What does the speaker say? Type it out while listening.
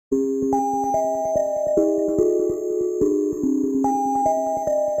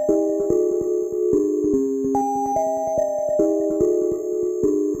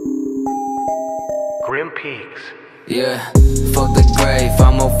Yeah, fuck the grave,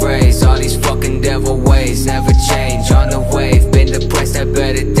 I'm erased. All these fucking devil ways never change. On the wave, been depressed at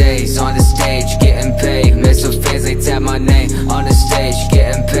better days. On the stage, getting paid. Met some fans, they tap my name. On the stage,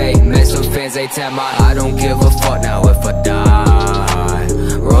 getting paid. Met some fans, they tap my. I don't give a fuck now if I die.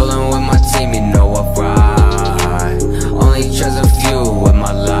 Rolling with my team, you know I ride. Only trust a few with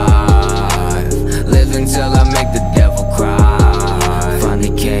my life. Live until I make the devil cry.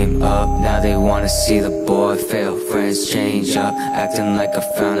 Finally came up, now they wanna see the boy fail. Friends change up, acting like I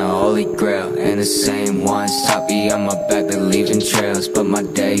found a holy grail. And the same ones top me on my back, they're leaving trails. But my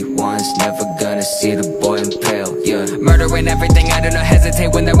day ones never gonna see the boy impale. Yeah, murdering everything, I do not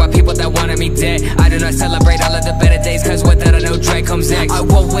hesitate when there are people that wanted me dead. I do not celebrate all of the better days, cause with that I know Dre comes next. I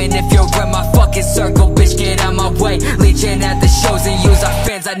won't win if you're in my fucking circle, bitch, get out my way. Leeching at the shows and use our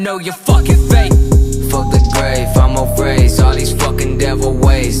fans, I know you're fucking fake. Fuck the grave, I'm erased. All these fucking devil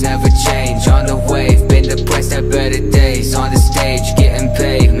ways never change. On the wave, been depressed at better days. On the stage, getting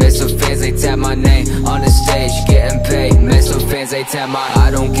paid. Met some fans, they tap my name. On the stage, getting paid. Met some fans, they tap my. I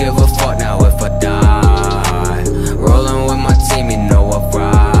don't give a fuck now if I die. Rolling with my team, you know I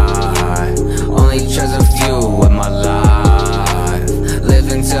ride. Only trust a few with my life. Live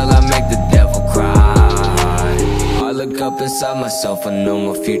until I make the devil cry. I look up inside myself, I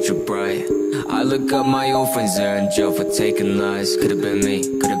know my future bright. I look up my old friends, they're in jail for taking lies. Could've been me,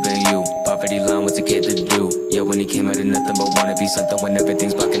 could've been you. Poverty line was a kid to do. Yeah, when he came out of nothing but wanna be something when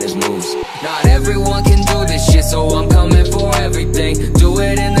everything's blocking his moves. Not everyone can do this shit, so I'm coming for everything. Do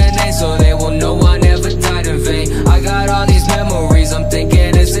it in the name so they will know I never died in vain. I got all these memories, I'm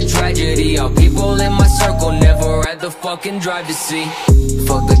thinking it's a tragedy. All people in my circle never had the fucking drive to see.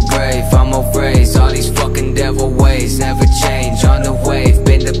 Fuck the grave, I'm erased. All these fucking devil ways never change. On the wave,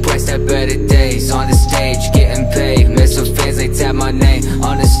 been depressed at better days. On the stage, getting paid. Met some fans, they tap my name.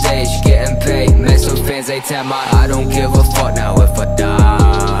 On the stage, getting paid. Met some fans, they tap my. I don't give a fuck now if I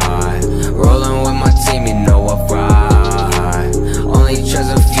die. Rolling with my team, you know I ride. Only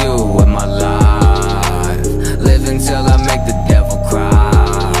trust a few with my life. Live until I make the devil cry.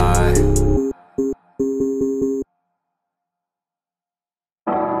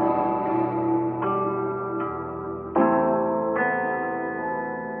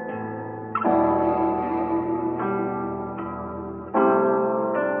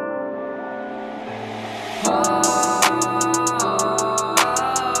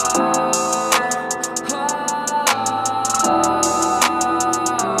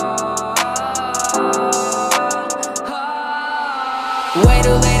 Way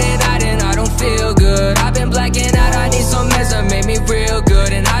too late at night and I don't feel good. I've been blacking out, I need some meds that make me real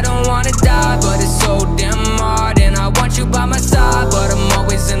good. And I don't wanna die, but it's so damn hard. And I want you by my side, but I'm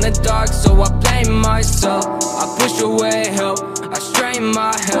always in the dark, so I blame myself. I push away help, I strain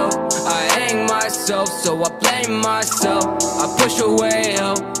my health, I hang myself, so I blame myself. I push away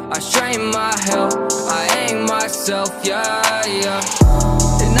help, I strain my health, I hang myself, yeah, yeah.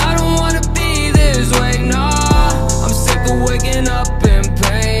 And I don't wanna be this way, nah. I'm sick of waking up in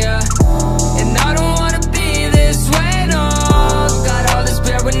pain, yeah. And I don't wanna be this way, no. Got all this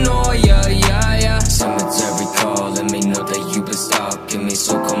paranoia, yeah, yeah. Cemetery call, let me know that you been stalking me.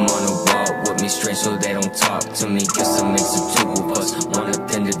 So come on and walk with me straight so they don't talk to me. Guess it makes the two of us want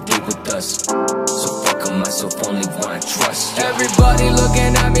nothing to do with us. So fuck on myself, only one I trust, yeah. Everybody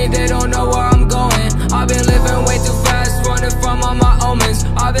looking at me, they don't know where I'm going. I've been living way too fast, running from all my omens.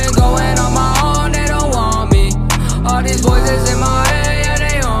 I've been going on my own, they don't want me. All these voices in my head, yeah,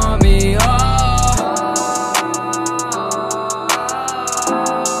 they on me, oh.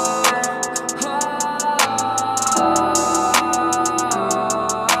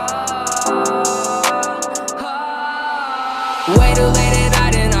 Way too late at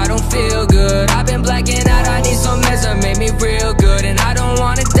night and I don't feel good. I've been blacking out, I need some meds that make me real good. And I don't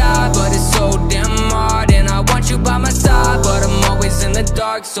wanna die, but it's so damn hard. And I want you by my side, but I'm always in the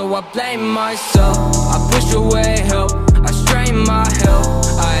dark, so I blame myself. I push away help, I strain my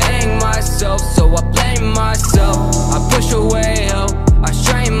health, I hang myself, so I blame myself. I push away help, I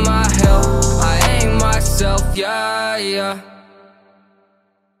strain my health, I hang myself, yeah, yeah.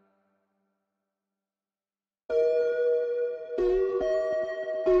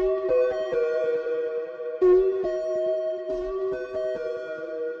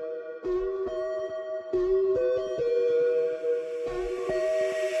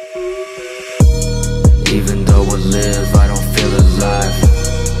 Even though I live, I don't feel alive.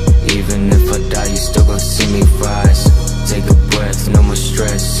 Even if I die, you still gon' see me rise. Take a breath, no more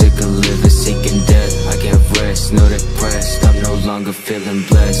stress. Sick of living, seeking death. I can't rest, no depressed. I'm no longer feeling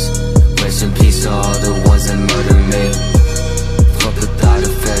blessed. Rest in peace to all the ones that murdered me. Fuck the thought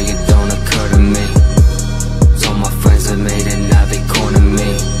of failure, don't occur to me. Told my friends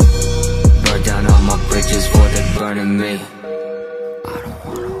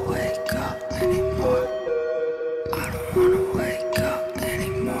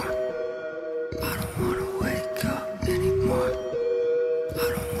I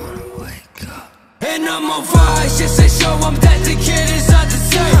don't wanna wake up. And I'm on fire, just to show them that the kid is not the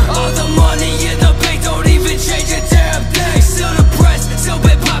same. All the money in the bank don't even change a damn thing. Still depressed, still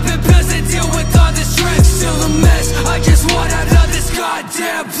been popping pills to deal with all the stress. Still a mess, I just want out of this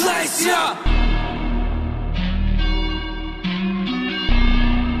goddamn place, yeah.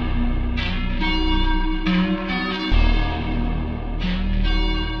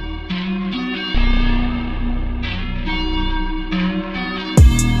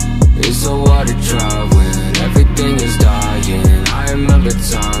 It's so hard to try when everything is dying. I remember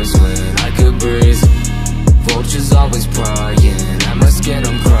times when I could breathe. Vultures always prying at my skin,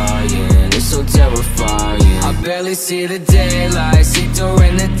 I'm crying. It's so terrifying. I barely see the daylight, sleep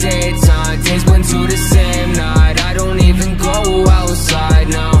during the daytime. Days went to the same night. I don't even go outside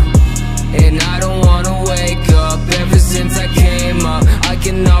now, and I don't wanna wake up. Ever since I came up, I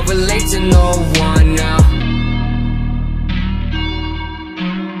cannot relate to no one now.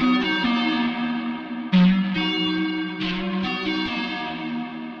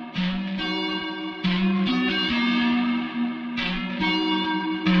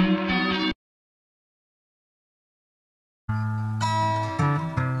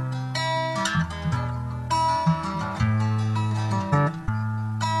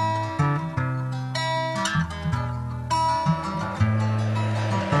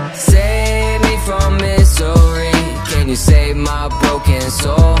 Save me from misery, can you save my broken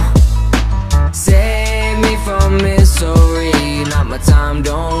soul? Save me from misery, not my time,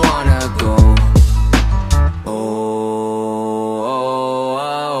 don't wanna go. Oh, oh,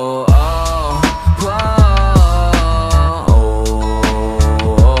 oh, oh, oh,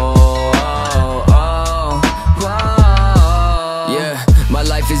 oh, oh, oh. Yeah, my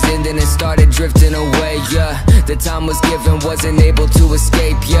life is ending and started drifting away, yeah. The time was given, wasn't able to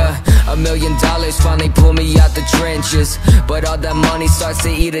escape, yeah. $1 million finally pulled me out the trenches, but all that money starts to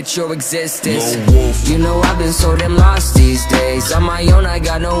eat at your existence. You know I've been so damn lost these days. On my own, I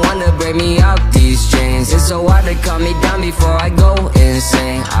got no one to break me out these chains. It's so hard to calm me down before I go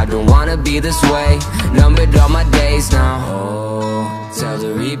insane. I don't wanna be this way, numbered all my days now. Oh, tell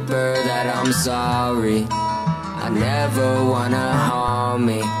the Reaper that I'm sorry. I never wanna harm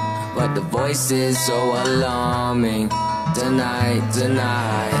me, but the voice is so alarming. Tonight,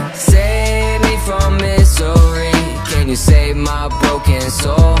 tonight, save me from misery, can you save my broken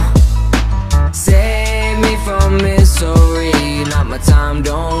soul? Save me from misery, not my time,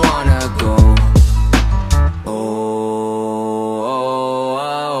 don't wanna go. Oh, oh,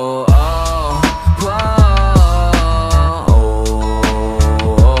 oh, oh, oh,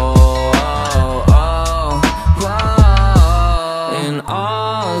 oh, oh, oh. And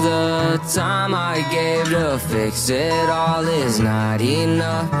all the time I gave to fix it all is not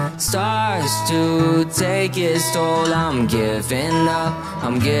enough. Starts to take its toll, I'm giving up,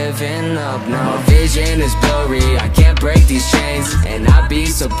 I'm giving up now. My vision is blurry, I can't break these chains, and I'd be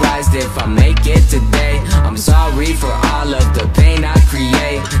surprised if I make it today. I'm sorry for all of the pain I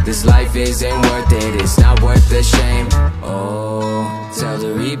create. This life isn't worth it, it's not worth the shame. Oh, tell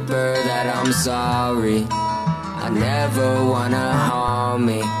the Reaper that I'm sorry. I never wanna harm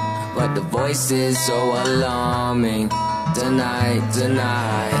me, but the voice is so alarming. Tonight,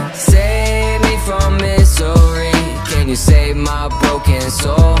 tonight, save me from misery, can you save my broken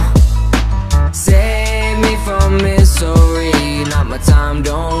soul? Save me from misery, not my time,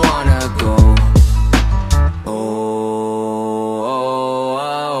 don't wanna go. Oh, oh,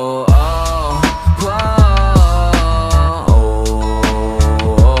 oh, oh, oh, oh,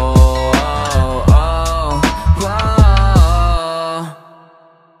 oh, oh, oh.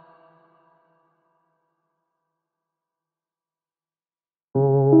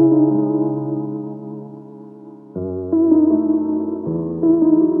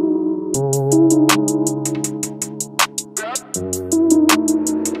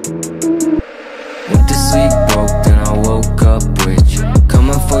 Went to sleep broke, then I woke up rich.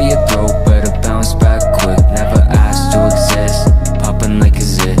 Coming for your throat, better bounce back quick. Never asked to exist, popping like a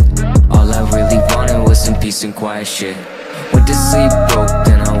zit. All I really wanted was some peace and quiet shit. Went to sleep broke,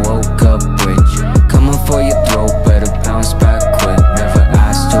 then I woke up rich. Coming for your throat, better bounce back quick. Never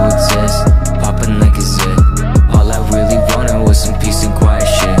asked to exist, popping like a zit. All I really wanted was some peace and quiet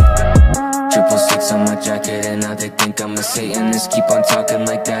shit. 666 on my jacket, and now they think I'm a Satanist. Keep on talking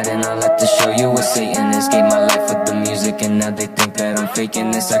like that, and I like to show you a Satanist. Gave my life with the music, and now they think that I'm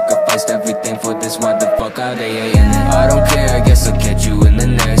faking this. Sacrificed everything for this, why the fuck are they hating it? I don't care, I guess I'll catch you in the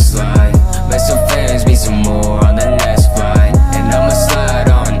next slide. Met some fans, meet some more on the next flight. And I'ma slide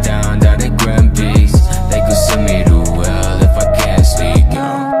on down to Grand Peaks. They could send me to hell if I can't sleep, yo.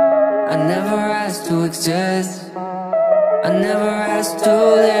 I never asked to exist, I never asked to to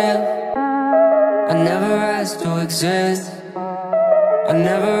live. I never asked to exist. I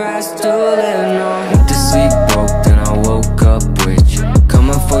never asked to live, no. Went to sleep broke, then I woke up rich.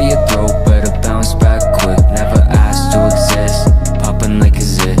 Coming for your throat, better bounce back quick. Never asked to exist, popping like a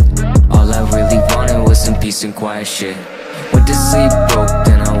zit. All I really wanted was some peace and quiet shit. Went to sleep broke,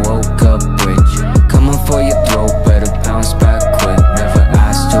 then I woke up rich. Coming for your throat, better bounce back quick. Never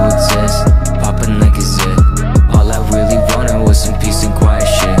asked to exist, popping like a zit. All I really wanted was some peace and quiet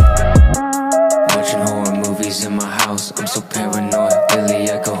shit. Watching horror movies in my house, I'm so paranoid.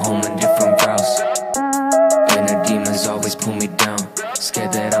 Lately I go home in different routes. Inner demons always pull me down.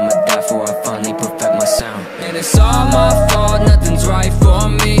 Scared that I'ma die before I finally perfect my sound. And it's all my fault, nothing's right for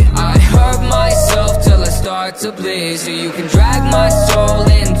me. I hurt myself till I start to bleed. So you can drag my soul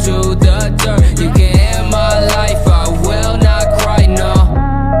into the dirt. You can end my life, I will not cry, no.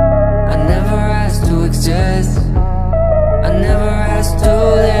 I never asked to exist. I never asked to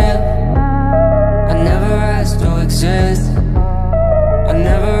live. I never asked to exist. I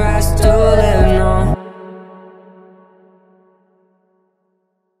never asked to live, no.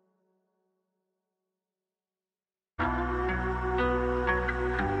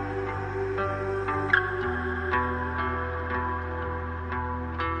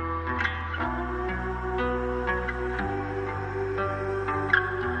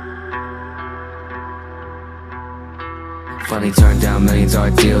 Finally turned down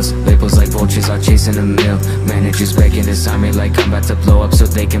million-dollar deals. Labels like vultures are chasing a meal. Managers begging to sign me like I'm about to blow up so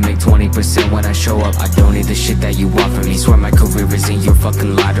they can make 20% when I show up. I don't need the shit that you want from me. Swear my career is in your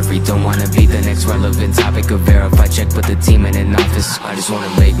fucking lottery. Don't wanna be the next relevant topic or verify check, put the team in an office. I just wanna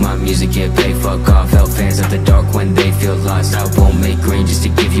make my music, get paid, fuck off. Help fans of the dark when they feel lost. I won't make green just to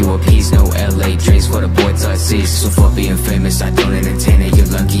give you a piece. No LA dreams for the boy touch sees. So for being famous, I don't entertain it. You're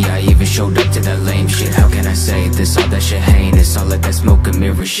lucky I even showed up to that lame shit. How can I say this? All that shit heinous. All of that smoke and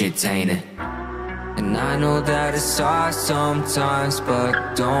mirror shit tainted. And I know that it's hard sometimes,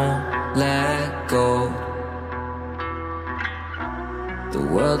 but don't let go. The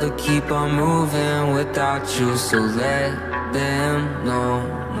world will keep on moving without you, so let them know,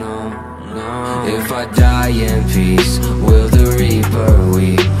 no, no. If I die in peace, will the Reaper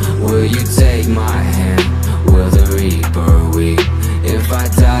weep? Will you take my hand? Will the Reaper weep? If I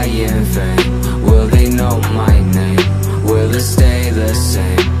die in vain, will they know my name? Will it stay the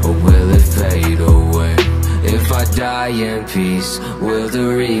same, or will it fade away? If I die in peace, will the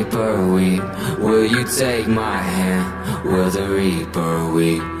Reaper weep? Will you take my hand? Will the Reaper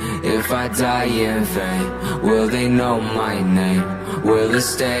weep? If I die in vain, will they know my name? Will it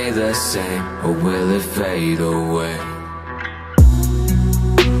stay the same, or will it fade away?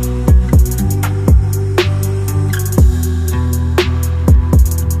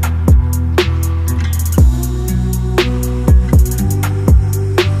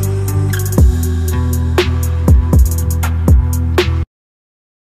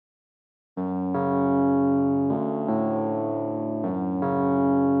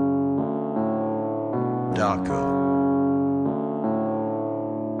 Darko.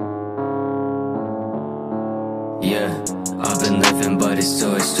 Yeah, I've been living but it's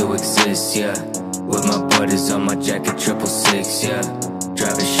still urge to exist, yeah. With my brothers on my jacket, 666, yeah.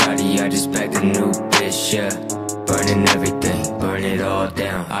 Driving shotty, I just packed a new bitch, yeah. Burning everything, burn it all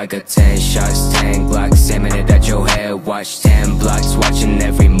down. I got 10 shots, 10 Glocks, aiming it at your head. Watch 10 blocks, watching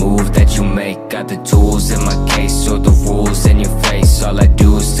every move that you make. Got the tools in my case, or the rules in your face. All I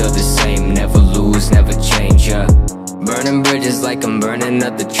do is still the same, never lose, never change, yeah. Burning bridges like I'm burning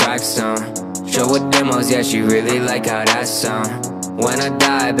up the tracks, Show her demos, yeah, she really like how that sound. When I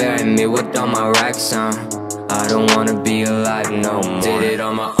die, bury me with all my racks, I don't wanna be alive no more. Did it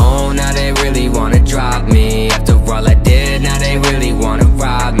on my own, now they really wanna drop me. After all I did, now they really wanna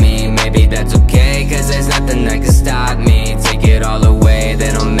rob me. Maybe that's okay, cause there's nothing that can stop me. Take it all away,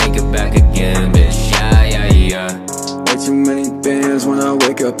 then I'll make it back again, bitch, yeah, yeah, yeah. Way too many bands when I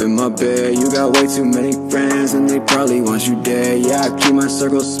wake up in my bed. You got way too many friends and they probably want you dead. Yeah, I keep my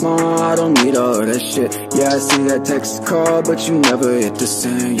circle small, I don't need all of that shit. Yeah, I see that text call, but you never hit the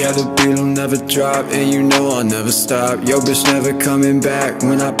send. Yeah, the beat will never drop, and you know I'll never stop. Yo, bitch never coming back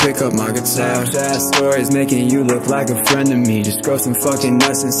when I pick up my guitar. Sad stories making you look like a friend to me. Just grow some fucking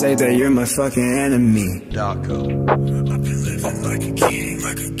nuts and say that you're my fucking enemy. Darko. I've been living like a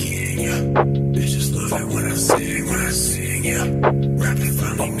king, yeah. Bitches love it when I sing, yeah. Rapping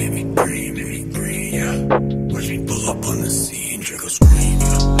finally made me green, yeah. Watch me pull up on the scene, drink a scream,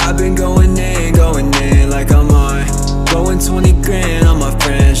 yeah. I've been going in like I'm on. Blowing 20 grand on my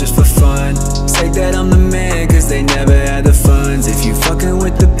friends just for fun. Say that I'm the man cause they never had the funds. If you fucking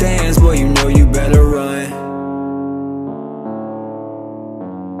with the bands, boy, you know you better run.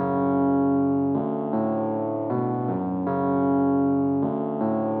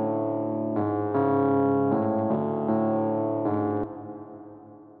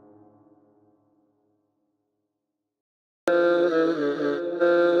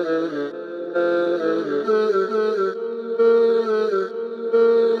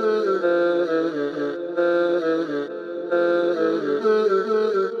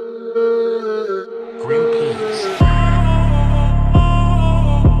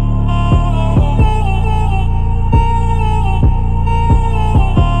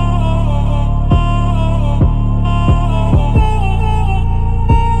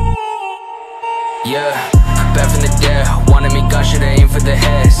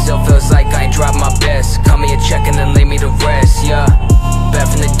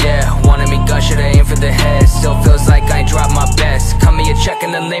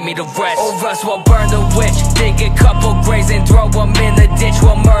 us, we'll burn the witch. Dig a couple graves and throw them in the ditch.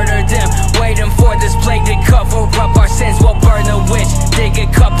 We'll murder them, waiting for this plague to cover up our sins. We'll burn the witch. Dig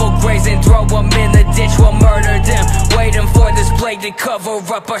a couple graves and throw them in the ditch. We'll murder them, waiting for this plague to cover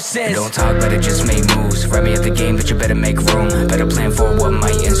up our sins. Don't talk, better just make moves. Write me at the game, but you better make room. Better plan for what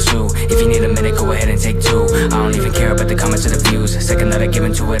might ensue. If you need a minute, go ahead and take two. I don't even care about the comments or the views. Second that I give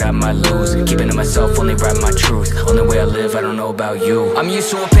into it, I might lose. Keeping to myself, only write my truth. Only way I live, I don't know about you. I'm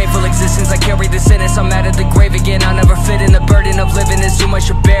used to a painful existence, I carry the sentence. I'm mad at the grave again, I'll never fit in. The burden of living is too much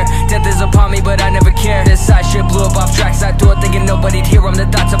to bear. Death is upon me, but I never care. This side shit blew up off tracks, I threw it thinking nobody'd hear them. The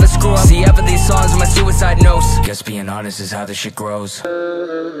thoughts of a screw up. See, half of these songs are my suicide notes. Guess being honest is how this shit grows.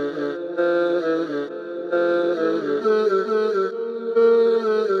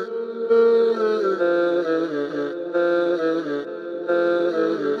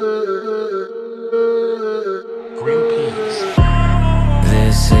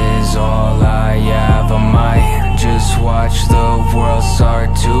 This is all I have, I might just watch the world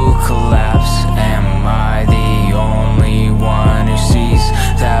start to collapse. Am I the only one who sees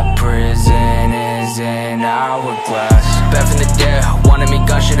that prison is an hourglass? Back from the dead, wanted me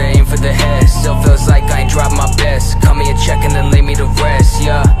gone, should've aimed for the head. Still feels like I ain't dropped my best. Cut me a check and then lay me to rest,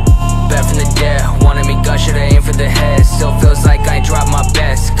 yeah. Back from the dead, wanted me gone, should've aimed for the head. Still feels like I ain't dropped my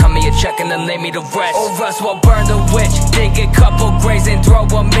best. Cut me a check and then lay me to rest. Over us, we'll burn the witch. Dig a couple graves and throw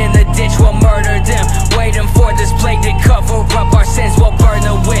them in the ditch. We'll murder them, waiting for this plague to cover up our sins. We'll burn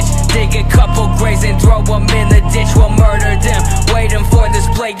the witch. Dig a couple graves and throw them in the ditch. We'll murder them, waiting for this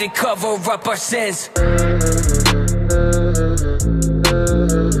plague to cover up our sins.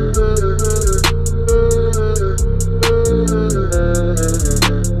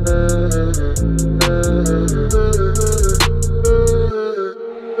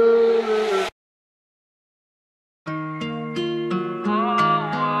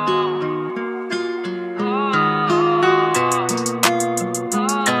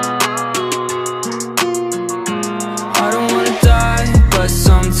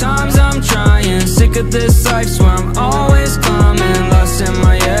 Sometimes I'm trying, sick of this life, swear I'm always climbing. Lost in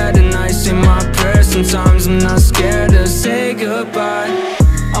my head and I say my prayers. Sometimes I'm not scared to say goodbye.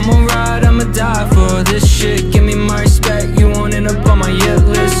 I'ma ride, I'ma die for this shit. Give me my respect, you won't end up on my hit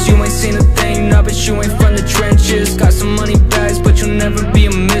list. You ain't seen a thing, nah, but you ain't from the trenches. Got some money bags, but you'll never be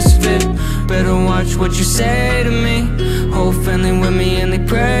a misfit. Better watch what you say to me. Whole family with me and they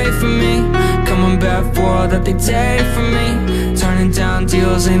pray for me. Coming back for all that they take from me. Turning down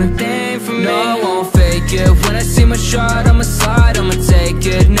deals ain't a thing for me. No, I won't fake it. When I see my shot, I'ma slide, I'ma take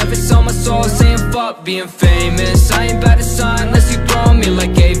it. Never sold my soul saying fuck being famous. I ain't about to sign unless you throw me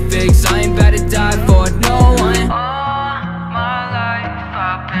like A-Figs. I ain't about to die for no one. All my life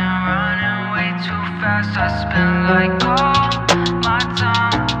I've been running way too fast. I spend like all my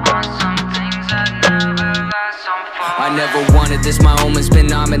time on some things that never last. I never wanted this, my omen's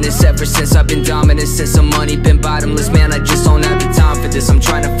been ominous ever since I've been dominant. Since the money been bottomless, man, I just don't have the time for this. I'm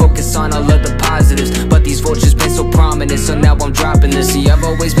trying to focus on all of the positives, but these vultures been so prominent, so now I'm dropping this. See, I've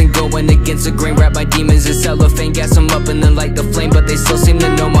always been going against the grain, wrap my demons in cellophane, gas them up and then light the flame, but they still seem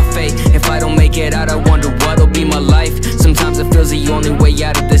to know my fate. If I don't make it out, I wonder what'll be my life. Sometimes it feels the only way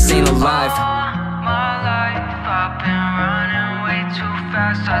out of this ain't alive. All my life I've been running way too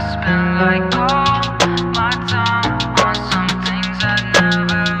fast. I spend like all my time on some things that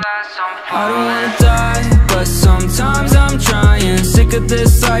never last. I don't wanna die, but sometimes I'm trying. Sick of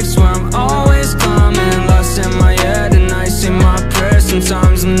this life, swear I'm always climbing. Lost in my head and I say my prayers.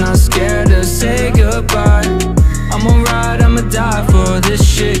 Sometimes I'm not scared to say goodbye. I'ma ride, I'ma die for this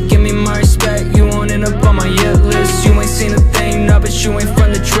shit. Give me my respect, you won't end up on my hit list. You ain't seen a thing, nah, but you ain't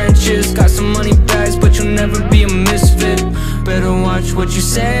from the trenches. Got some money bags, but you'll never be a misfit. Better watch what you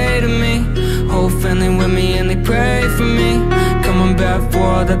say to me. Whole family with me and they pray for me. Coming back for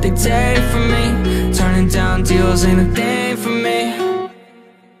all that they take from me. Turning down deals ain't a thing for me.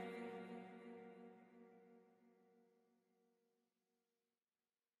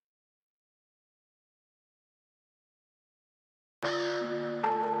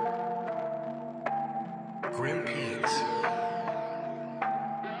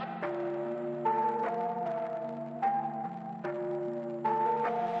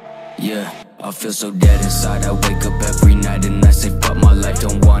 Yeah, I feel so dead inside. I wake up every night and I say fuck my life.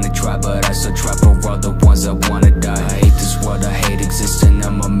 Don't wanna try, but I still try for all the ones that wanna die. I hate this world, I hate existing,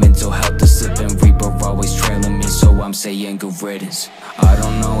 and my mental health is slipping. Reaper always trailing me, so I'm saying good riddance. I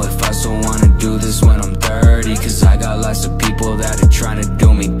don't know if I still wanna do this when I'm 30, cause I got lots of people that are trying to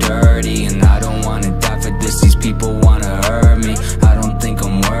do me dirty. And I don't wanna die for this, these people wanna hurt me. I don't think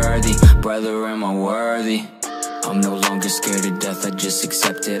I'm worthy, brother, am I worthy? I'm no longer scared of death, I just just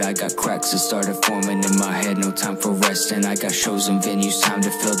accept it. I got cracks that started forming in my head, no time for resting. I got shows and venues, time to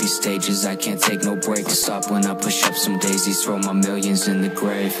fill these stages. I can't take no break, I'll stop when I push up some daisies, throw my millions in the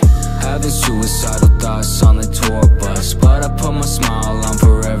grave. Having suicidal thoughts on the tour bus, but I put my smile on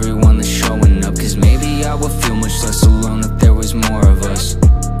for everyone that's showing up. Cause maybe I would feel much less alone if there was more of us.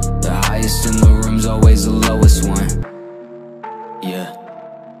 The highest in the room's always the lowest one. Yeah.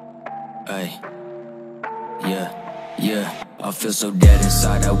 Ay. Yeah, I feel so dead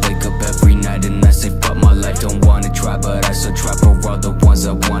inside. I wake up every night and I say fuck my life. Don't wanna try, but I still try for all the ones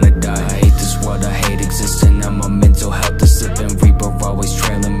that wanna die. I hate this world, I hate existing, and my mental health is slipping. Reaper always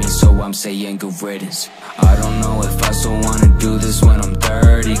trailing me, so I'm saying good riddance. I don't know if I still wanna do this when I'm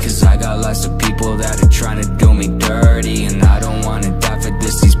 30, cause I got lots of people that are trying to do me dirty. And I don't wanna die for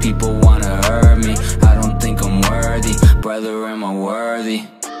this, these people wanna hurt me. I don't think I'm worthy, brother, am I worthy?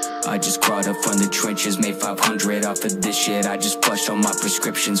 I just crawled up from the trenches, made 500 off of this shit. I just flushed all my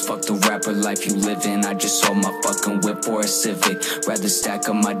prescriptions, fuck the rapper life you live in. I just sold my fucking whip for a Civic. Rather stack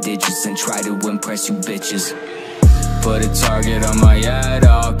up my digits than try to impress you bitches. Put a target on my head,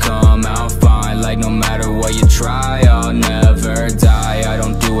 I'll come out fine. Like no matter what you try, I'll never die. I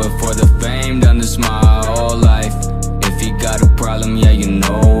don't do it for the fame, done this my whole life. If you got a problem, yeah, you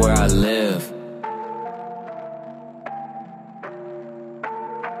know where I live.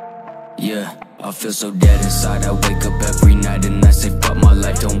 Yeah, I feel so dead inside. I wake up every night and I say fuck my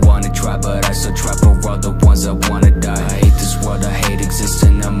life. Don't wanna try, but I still try for all the ones that wanna die. I hate this world, I hate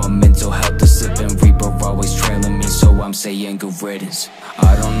existing, and my mental health is slipping. Reaper always trailing me, so I'm saying good riddance.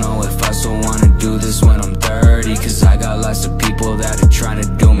 I don't know if I still wanna do this when I'm 30, cause I got lots of people that are trying to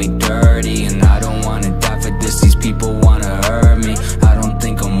do me dirty. And I don't wanna die for this, these people wanna hurt me. I don't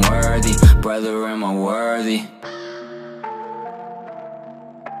think I'm worthy, brother, am I worthy?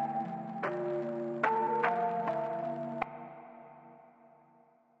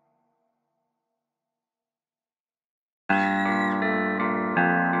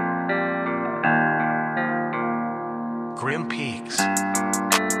 Grim Peaks.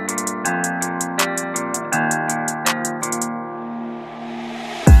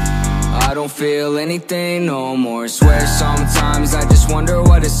 I don't feel anything no more. Swear sometimes I just wonder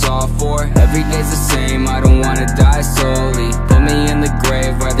what it's all for. Every day's the same, I don't wanna die slowly. Put me in the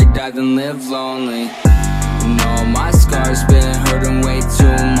grave, rather die than live lonely. No, my scars been hurting way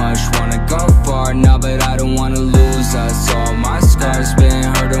too much. Wanna go far now, but I don't wanna lose us all. My scars been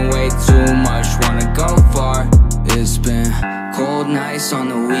hurting way too much. Wanna go far. It's been cold nights on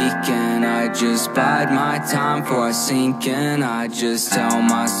the weekend. I just bide my time before I sink in. I just tell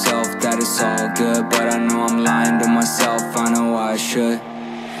myself that it's all good, but I know I'm lying to myself. I know I should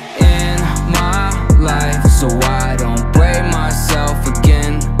in my life, so I don't break myself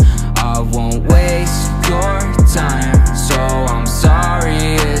again. I won't waste your time, so I'm sorry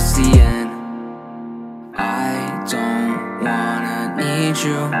it's the end. I don't wanna need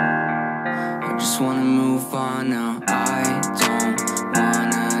you, I just wanna move on now. I don't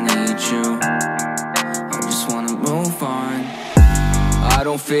wanna need you, I just wanna move on. I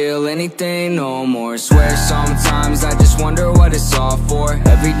don't feel anything no more. Swear sometimes I just wonder what it's all for.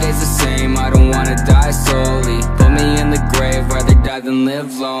 Every day's the same, I don't wanna die slowly. Put me in the grave, rather die than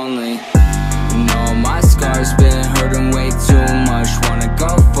live lonely. No, my scars been hurting way too much. Wanna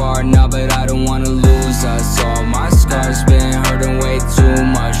go far now, but I don't wanna lose us all. My scars been hurting way too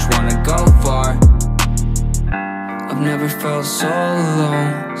much. Wanna go far. I've never felt so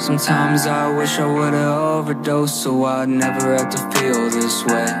alone. Sometimes I wish I would've overdosed, so I'd never have to feel this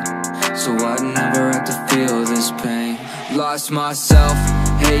way. So I'd never have to feel this pain. Lost myself,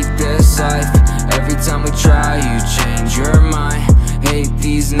 hate this life. Every time we try, you change your mind. Hate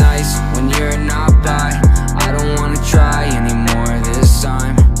these nights when you're not by. I don't wanna try anymore this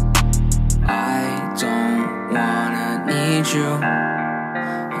time. I don't wanna need you,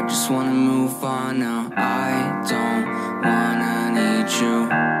 I just wanna move on now. I don't wanna need you,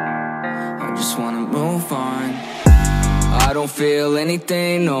 I just wanna move on. I don't feel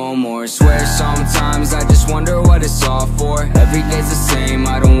anything no more. Swear sometimes I just wonder what it's all for. Every day's the same,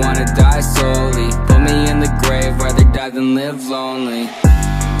 I don't wanna die slowly. Put me in the grave, rather die than live lonely.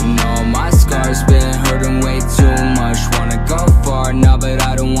 No, my scars been hurting way too much. Wanna go far now, but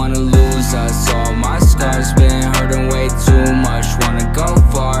I don't wanna lose us all. My scars been hurting way too much. Wanna go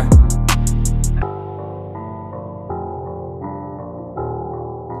far.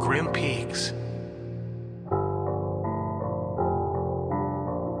 Grim Peaks.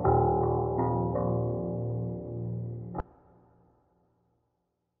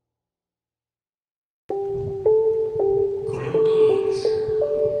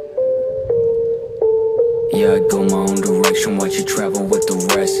 Yeah, I go my own direction, watch you travel with the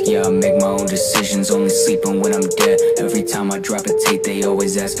rest. Yeah, I make my own decisions, only sleeping when I'm dead. Every time I drop a tape, they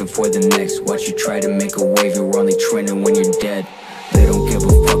always asking for the next. Watch you try to make a wave, you're only trending when you're dead. They don't give a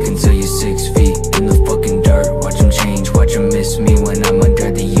fuck until you're 6 feet in the fucking dirt. Watch them change, watch them miss me when I'm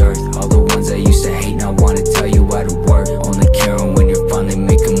under the earth. All the ones I used to hate now wanna tell you how to work. Only caring when you're finally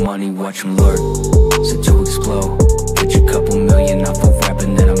making money, watch them lurk. So to explode, get your couple million off of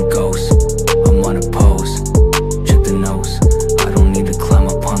rapping, then I'm ghost. I'm on a pose, check the nose. I don't need to climb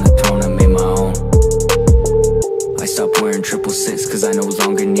up on the throne, I made my own. I stopped wearing 666 cause I no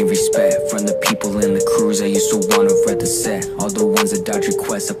longer need respect from the people in the crews I used to wanna read the set. All the ones that dodge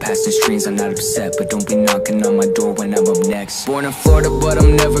requests, I pass the streams, I'm not upset. But don't be knocking on my door when I'm up next. Born in Florida but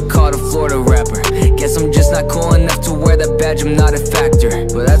I'm never called a Florida rapper. Guess I'm just not cool enough to wear that badge, I'm not a factor.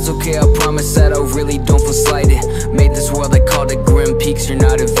 But that's okay, I promise that I really don't feel slighted. Made this world, I called it Grim Peaks, you're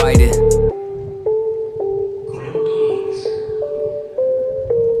not invited.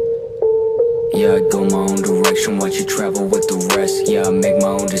 Yeah, I go my own direction, watch you travel with the rest. Yeah, I make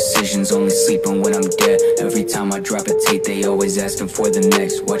my own decisions, only sleeping when I'm dead. Every time I drop a tape, they always asking for the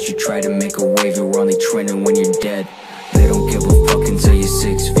next. Watch you try to make a wave, you're only trending when you're dead. They don't give a fuck until you're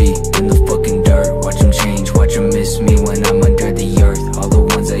 6 feet in the fucking dirt. Watch them change, watch them miss me when I'm under the earth. All the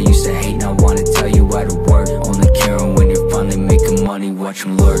ones I used to hate now wanna tell you how to work. Only caring when you're finally making money, watch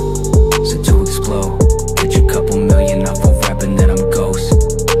them lurk. So to explode, get your couple million off of rapping, then I'm ghost.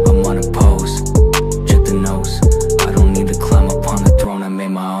 I'm on a pose, check the nose. I don't need to climb up on the throne, I made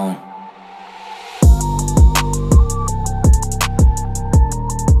my own.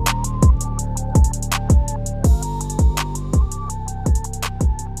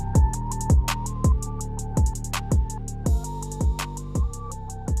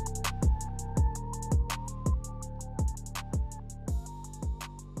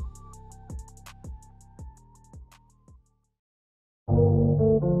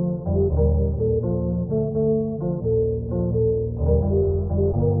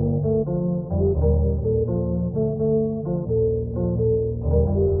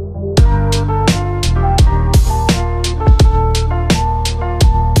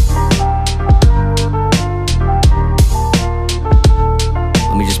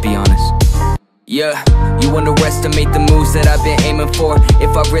 Yeah, you underestimate the moves that I've been aiming for.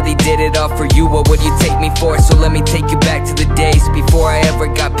 If I really did it all for you, what would you take me for? So let me take you back to the days before I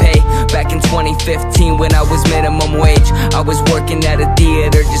ever got paid. Back in 2015 when I was minimum wage, I was working at a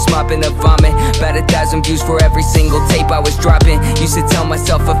theater just mopping up vomit. About 1,000 views for every single tape I was dropping. Used to tell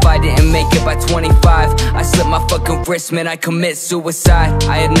myself if I didn't make it by 25, I slit my fucking wrist, man, I commit suicide.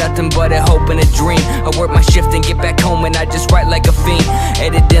 I had nothing but a hope and a dream. I work my shift and get back home and I just write like a fiend.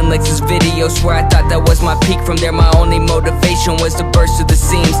 Editing Lex's videos, swear I thought that was my peak. From there my only motivation was to burst through the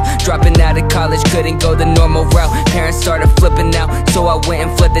seams. Dropping out of college, couldn't go the normal route. Parents started flipping out, so I went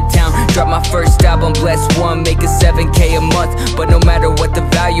and fled the town. Dropped my first album, Blessed One, making 7K a month. But no matter what the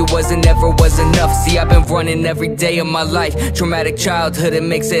value was, it never was enough. See, I've been running every day of my life. Traumatic childhood, it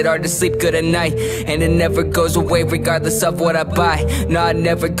makes it hard to sleep good at night. And it never goes away regardless of what I buy. No, it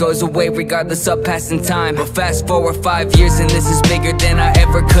never goes away regardless of passing time. But fast forward 5 years and this is bigger than I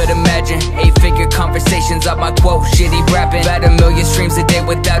ever could imagine. 8-figure conversations off my quote, shitty rapping. About 1 million streams a day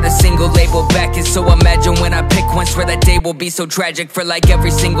without a single label backing. So imagine when I pick one, swear that day will be so tragic for like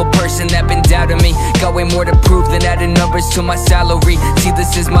every single person that been doubting me. Got way more to prove than adding numbers to my salary. See,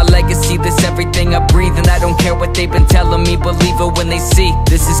 this is my legacy, this everything I breathe. And I don't care what they've been telling me, believe it when they see.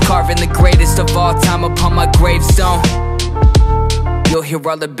 This is carving the greatest of all time upon my gravestone. You'll hear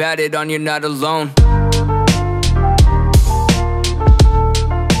all about it on You're Not Alone.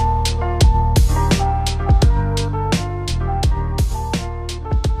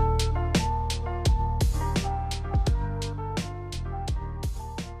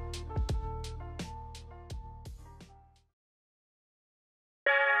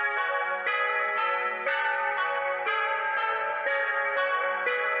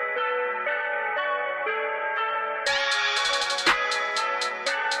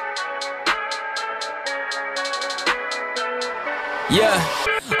 Yeah,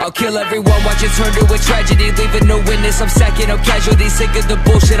 I'll kill everyone, watch it turn to a tragedy, leaving no witness, I'm sacking no casualties. Sick of the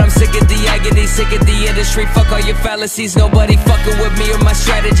bullshit, I'm sick of the agony, sick of the industry, fuck all your fallacies. Nobody fucking with me or my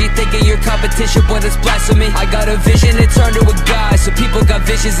strategy, thinking you're competition, boy, that's blasphemy. I got a vision, it turned to a god, so people got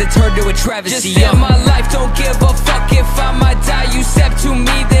visions, it turned to a travesty. Just in my life, don't give a fuck if I might die. You step to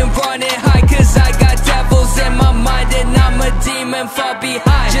me, then run and hide, cause I got devils in my mind and I'm a demon, fall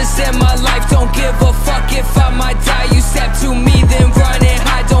behind. Just in my life, don't give a fuck if I might die. You step to me, then run and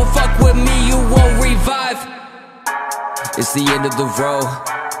hide. Don't fuck with me, you won't revive. It's the end of the road.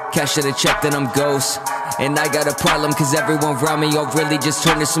 Cash at a check, then I'm ghost. And I got a problem cause everyone around me all really just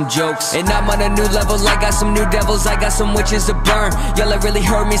turned to some jokes. And I'm on a new level, I got some new devils, I got some witches to burn. Y'all really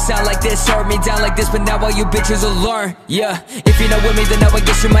heard me sound like this, heard me down like this, but now all you bitches will learn. Yeah, if you're not with me then now I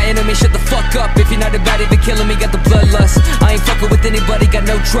guess you're my enemy. Shut the fuck up, if you're not about it, be killing me, got the bloodlust. I ain't fucking with anybody, got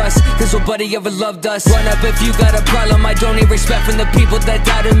no trust, cause nobody ever loved us. Run up if you got a problem, I don't need respect from the people that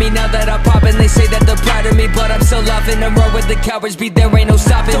doubted me. Now that I'm poppin', they say that they're proud of me, but I'm still laughing and run with the cowards, be there ain't no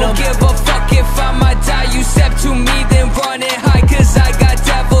stopping them. Don't give a fuck if I might die, you step to me then run and hide, cause I got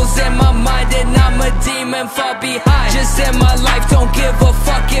devils in my mind and I'm a demon, fall behind. Just in my life, don't give a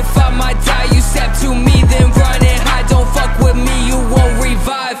fuck if I might die, you step to me then run and hide. Don't fuck with me, you won't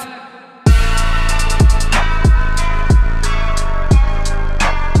revive.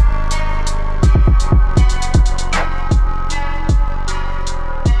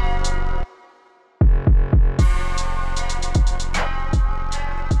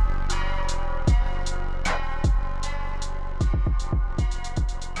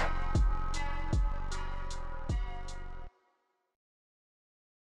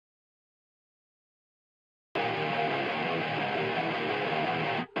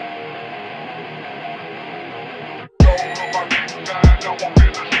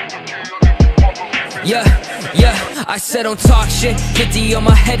 Yeah, I said don't talk shit. 50 on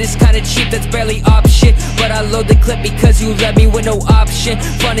my head is kinda cheap, that's barely op shit. But I load the clip because you let me with no option.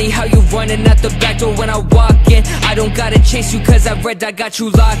 Funny how you running at the back door when I walk in. I don't gotta chase you cause I read I got you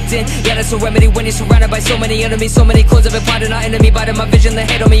locked in. Yeah, that's a remedy when you're surrounded by so many enemies. So many clothes I've been finding our enemy, biting my vision, they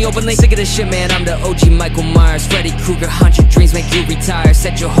hate on me openly. Sick of this shit, man, I'm the OG Michael Myers. Freddy Krueger, haunt your dreams, make you retire.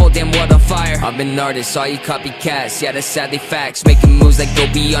 Set your whole damn world on fire. I'm an artist, all you copycats, yeah, that's sadly facts. Making moves that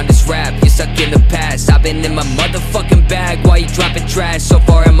go beyond this rap, you're stuck in the past. I've been in my motherfucking bag while you dropping trash. So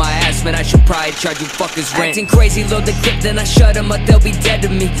far in my ass, man, I should probably charge you fuckers rent. Acting crazy, load the clip, then I shut them up, they'll be dead to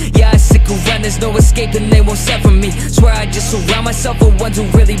me. Yeah, I stick around, there's no escaping, they won't sever me. Swear I just surround myself with ones who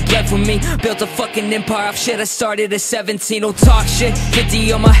really bled for me. Built a fucking empire off shit I started at 17. Don't talk shit,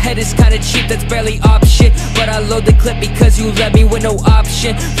 50 on my head is kinda cheap, that's barely op shit. But I load the clip because you let me with no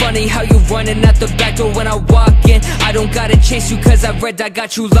option. Funny how you running at the back door when I walk in. I don't gotta chase you cause I read I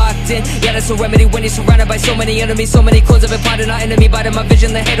got you locked in. Yeah, that's a remedy when you're surrounded by so many enemies. So many clothes I've been finding our enemy, biting my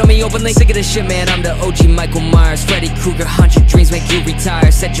vision, they hate on me openly. Sick of this shit, man, I'm the OG Michael Myers. Freddy Krueger, haunt your dreams, make you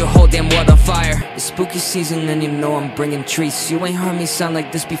retire. Set your whole damn world on fire. It's spooky season and you know I'm bringing treats. You ain't heard me sound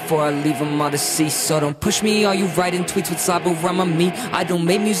like this before, I leave them all deceased. So don't push me, all you writing tweets with slob around my meat. I don't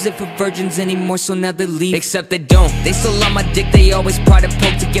make music for virgins anymore, so now they leave. Except they don't, they still on my dick, they always prod and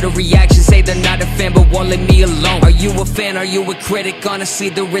poke to get a reaction. Say they're not a fan but won't leave me alone. Are you a fan, are you a critic? Honestly,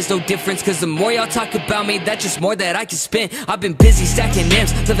 there is no difference, cause the more y'all talk about me, that's just more that I can spin. I've been busy stacking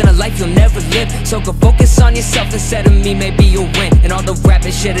M's, living a life you'll never live. So go focus on yourself instead of me, maybe you'll win. And all the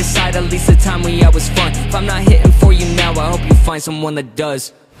rapping shit aside, at least the time we had was fun. If I'm not hitting for you now, I hope you find someone that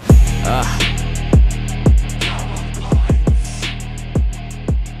does.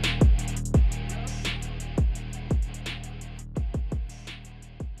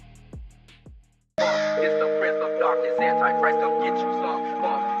 It's the prince of darkness, Antichrist, come get you some.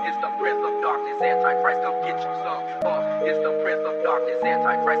 It's the prince of darkness, Antichrist, come get you some. It's the prince of darkness,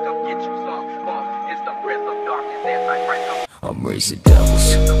 Antichrist, come get you some. It's the prince of darkness, Antichrist, come. I'm raising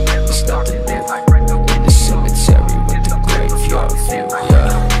devils, it's nothing new. In the cemetery with the graveyard view.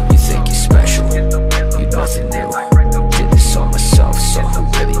 Yeah, you think you're special, you're nothing new. Did this on myself, so who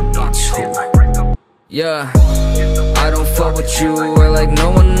really needs who? Yeah, I don't fuck with you or like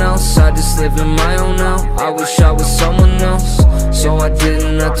no one else. I just live in my own now. I wish I was someone else, so I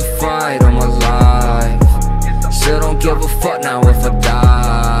didn't have to fight all my life. Still don't give a fuck now if I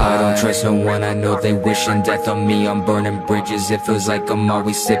die. I don't trust no one, I know they wishing death on me. I'm burning bridges, it feels like I'm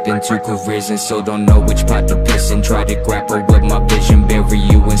always slipping two careers and so don't know which pot to piss in. Try to grapple with my vision, bury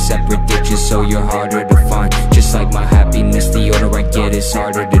you in separate ditches so you're harder to find. Just like my happiness, the older I get it's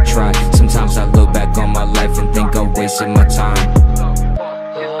harder to try. Sometimes I look back on my life and think I'm wasting my time.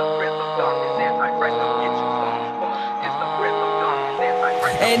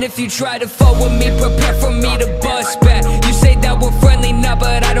 And if you try to fuck with me, prepare for me to bust back. You say that we're friendly now,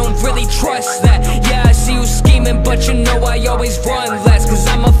 but I don't really trust that. Yeah, I see you scheming, but you know I always run last. Cause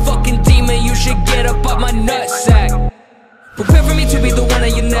I'm a fucking demon, you should get up off my nutsack. Prepare for me to be the one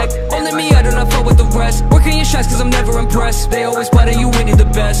on your neck. Only me, I do not fuck with the rest. Working your shots cause I'm never impressed. They always plot at you, we need the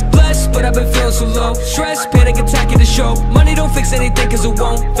best. Blessed, but I've been feeling so low. Stress, panic attack at the show. Money don't fix anything cause it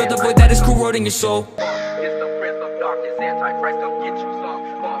won't. Fill the void that is corroding your soul. It's the prince of darkness, Antichrist, come get you some.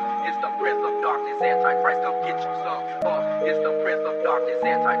 It's the prince of darkness, Antichrist, come get you some. It's the prince of darkness,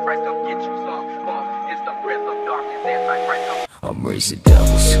 Antichrist, come get you some. It's the prince of darkness, Antichrist, come. I'm raising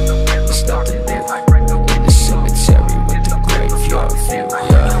devils, it's nothing new. of you,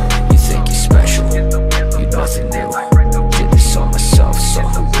 yeah. You think you're special, you nothing new. Did this all myself, so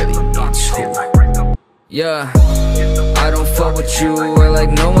who really needs who? Yeah, I don't fuck with you or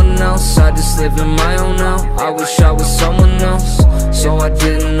like no one else. I just live in my own now. I wish I was someone else, so I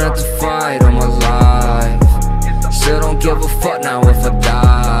didn't have to fight all my life. Still don't give a fuck now if I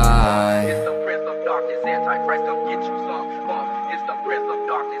die. It's the prince of darkness, Antichrist, come get you some. It's the prince of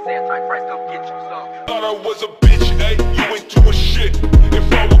darkness, Antichrist, come get you some. Thought I was a bitch, ayy, you ain't doing shit.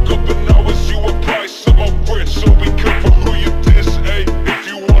 If I woke up and I was you, I'd probably sell my wrist. So be careful who you diss, ayy, if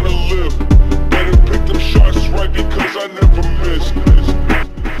you wanna live. Better pick them shots right, because I never miss.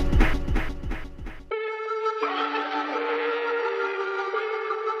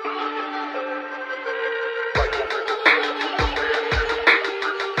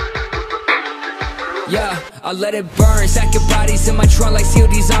 Yeah, I let it burn, stack your bodies in my trunk like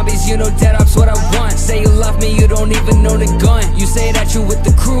COD zombies. You know dead ops what I want. Say you love me, you don't even know the gun. You say that you with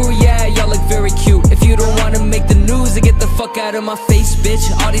the crew, yeah, y'all look very cute. If you don't wanna make the news, then get the fuck out of my face, bitch.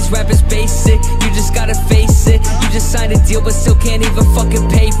 All these rappers basic, you just gotta face it. You just signed a deal but still can't even fucking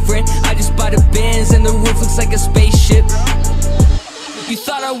pay for it. I just bought a Benz and the roof looks like a spaceship. You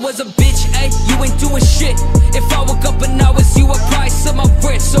thought I was a bitch, ayy, you ain't doing shit. If I woke up and I was you, I'd probably sell my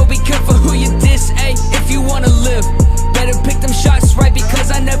wrist. So be careful who you diss, ayy, if you wanna live. Better pick them shots right, because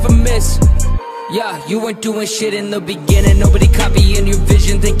I never miss. Yeah, you weren't doing shit in the beginning. Nobody copying your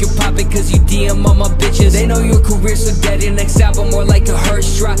vision. Think you're poppin' cause you DM all my bitches. They know your career's so dead, your next album more like a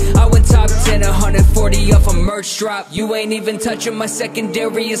hearse drop. I went top 10, 140 off a merch drop. You ain't even touching my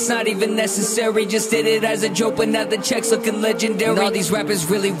secondary, it's not even necessary. Just did it as a joke, but now the check's looking legendary. And all these rappers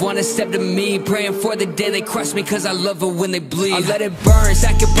really wanna step to me, praying for the day they crush me, cause I love it when they bleed. I let it burn,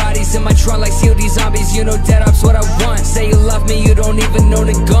 stack your bodies in my trunk like COD zombies. You know dead ops what I want. Say you love me, you don't even know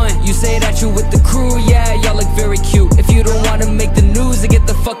the gun. You say that you with the crew, yeah, y'all look very cute. If you don't wanna make the news, then get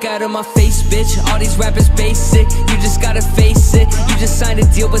the fuck out of my face, bitch. All these rappers basic, you just gotta face it. You just signed a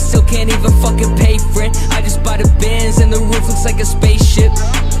deal but still can't even fucking pay for it. I just bought a Benz and the roof looks like a spaceship.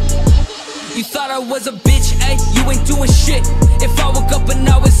 You thought I was a bitch, ayy, you ain't doing shit. If I woke up and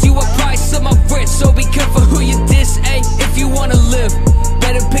I was you, I'd probably sell my wrist. So be careful who you diss, ayy, if you wanna live.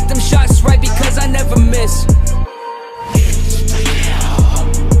 Better pick them shots right, because I never miss.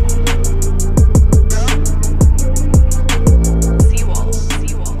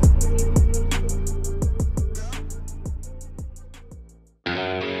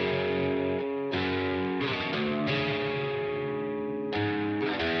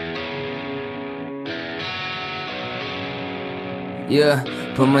 Yeah,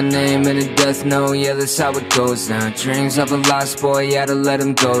 put my name in a death note, yeah, that's how it goes now. Dreams of a lost boy, yeah, to let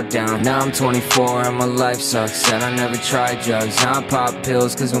him go down. Now I'm 24 and my life sucks. Said I never tried drugs, now I pop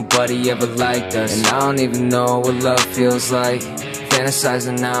pills cause nobody ever liked us. And I don't even know what love feels like.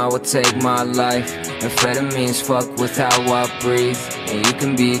 Fantasizing now will take my life. Amphetamines fuck with how I breathe, and you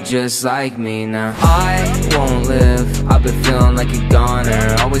can be just like me now. I won't live, I've been feeling like a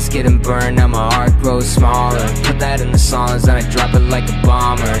goner. Always getting burned, now my heart grows smaller. Put that in the songs and I drop it like a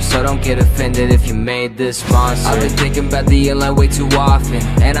bomber. So don't get offended if you made this monster. I've been thinking about the airline way too often,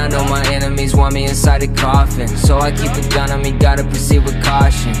 and I know my enemies want me inside a coffin. So I keep a gun on me, gotta proceed with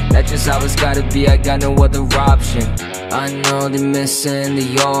caution. That's just how it's gotta be, I got no other option. I know they're missing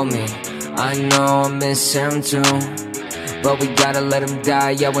the old me, I know I miss him too, but we gotta let him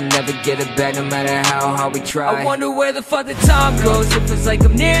die. Yeah, we'll never get it back no matter how hard we try. I wonder where the fuck the time goes. It feels like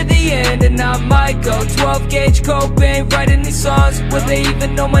I'm near the end and I might go 12 gauge Cobain writing these songs. Will they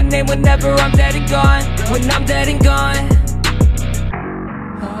even know my name whenever I'm dead and gone? When I'm dead and gone.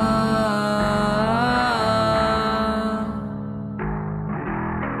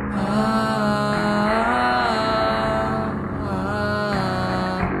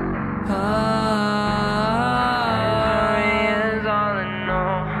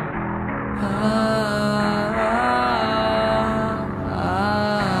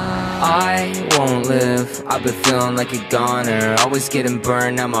 I won't live, I've been feeling like a goner. Always getting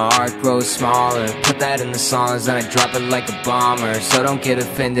burned, now my heart grows smaller. Put that in the songs and I drop it like a bomber. So don't get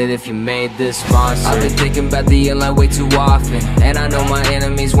offended if you made this monster. I've been thinking about the airline way too often, and I know my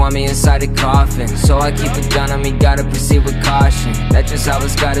enemies want me inside a coffin. So I keep a gun on me, gotta proceed with caution. That's just how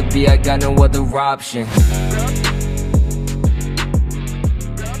it's gotta be, I got no other option.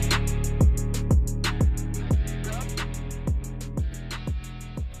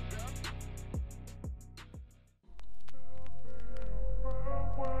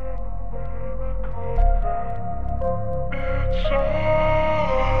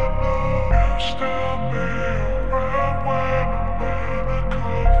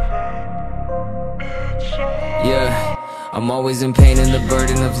 Yeah, I'm always in pain and the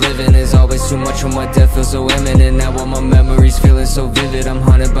burden of living is always too much when my death feels so imminent. Now all my memories feeling so vivid, I'm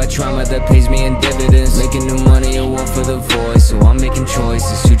haunted by trauma that pays me in dividends. Making new money, a war for the voice, so I'm making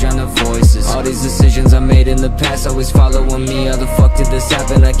choices to drown the voices. All these decisions I made in the past always following me. How the fuck did this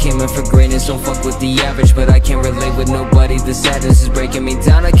happen? I came in for greatness, don't fuck with the average, but I can't relate with nobody. The sadness is breaking me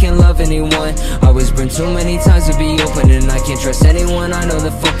down, I can't love anyone. I was burned too many times to be open, and I can't trust anyone. I know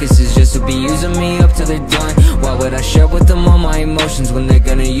the focus is just to be using me up till they're done. Why would I share with them all my emotions when they're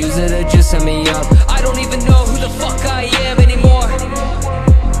gonna use it to just set me up? I don't even know who the fuck I am anymore.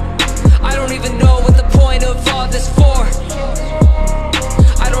 I don't even know what the point of all this for.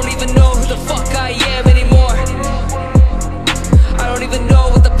 I don't even know who the fuck I am anymore. I don't even know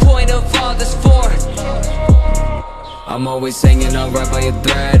what the point of all this for. I'm always hanging on right by a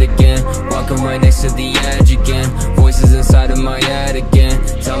thread again, walking right next to the edge again. Voices inside of my head again,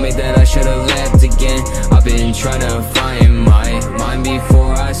 tell me that I should've left again. I've been trying to find my mind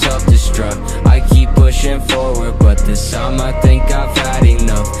before I self-destruct. I keep pushing forward, but this time I think I've had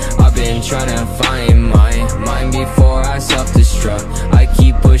enough. I've been trying to find my mind before I self-destruct.